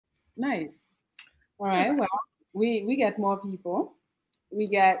Nice. All right. Well, we get more people. We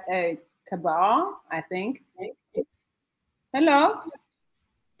got a cabal, I think. Hello.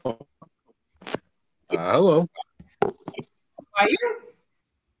 Hello. How are you?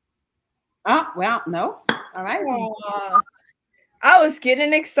 Oh, well, no. All right. Aw, I was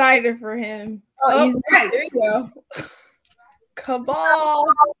getting excited for him. Oh, he's back. There you go. Cabal.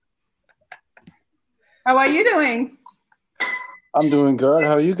 How are you doing? I'm doing good.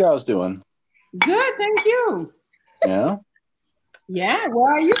 How are you guys doing? Good, thank you. Yeah. Yeah,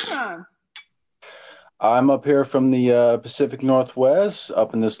 where are you from? I'm up here from the Pacific Northwest,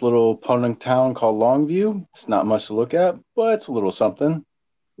 up in this little pony town called Longview. It's not much to look at, but it's a little something.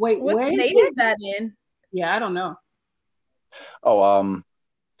 Wait, What where is state it? is that in? Yeah, I don't know. Oh,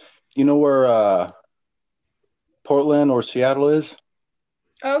 you know where Portland or Seattle is?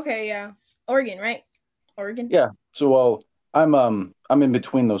 Okay, yeah. Oregon, right? Oregon. Yeah. So, well, I'm in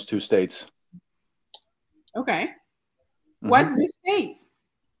between those two states. Okay. Mhm. What's the state?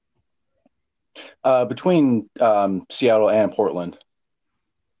 Between Seattle and Portland.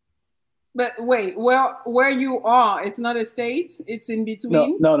 But wait, where you are, it's not a state, it's in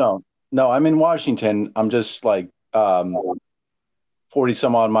between. No. I'm in Washington. I'm just like 40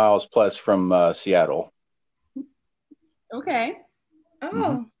 some odd miles plus from Seattle. Okay. Oh.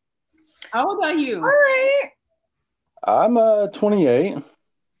 Mhm. How old are All you? right. I'm 28.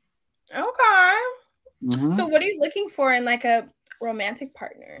 Okay. Mhm. So what are you looking for in like a romantic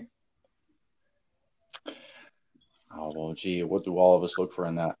partner? Oh well, gee, what do all of us look for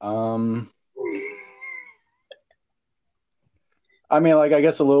in that? I mean, like I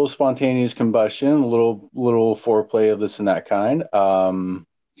guess a little spontaneous combustion, a little foreplay of this and that kind. Can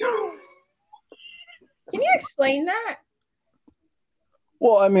you explain that?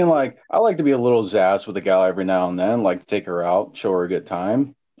 Well, I mean, like I like to be a little zazz with a gal every now and then, like to take her out, show her a good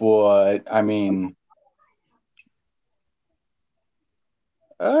time. But I mean,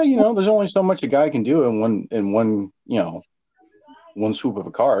 there's only so much a guy can do in one, one swoop of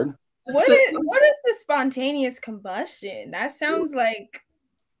a card. What So, is the spontaneous combustion? That sounds like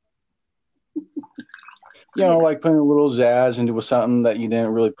Like putting a little zazz into something that you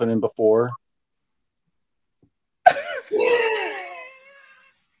didn't really put in before.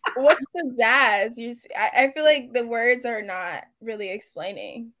 what's the zazz? I feel like the words are not really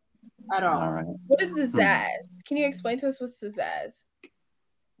explaining. at all. All right. What is the zazz? Can you explain to us what's the zazz?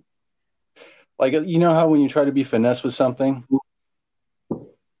 Like you know how when you try to be finesse with something,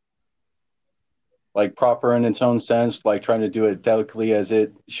 like proper in its own sense, like trying to do it delicately as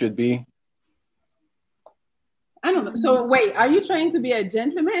it should be. I don't know. So wait, are you trying to be a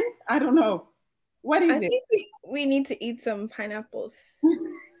gentleman? I don't know. What I is it? think we need to eat some pineapples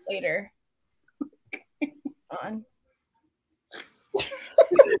later on.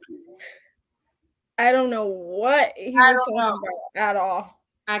 I don't know what he I was don't talking know. about at all.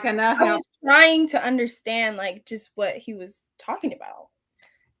 I cannot I help. was trying to understand like just what he was talking about.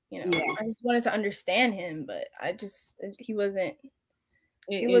 Yeah. I just wanted to understand him, but he wasn't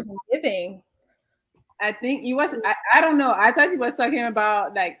It- giving. I think he was. I don't know. I thought he was talking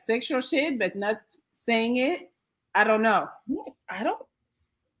about like sexual shit, but not saying it. I don't know. I don't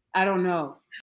I don't know.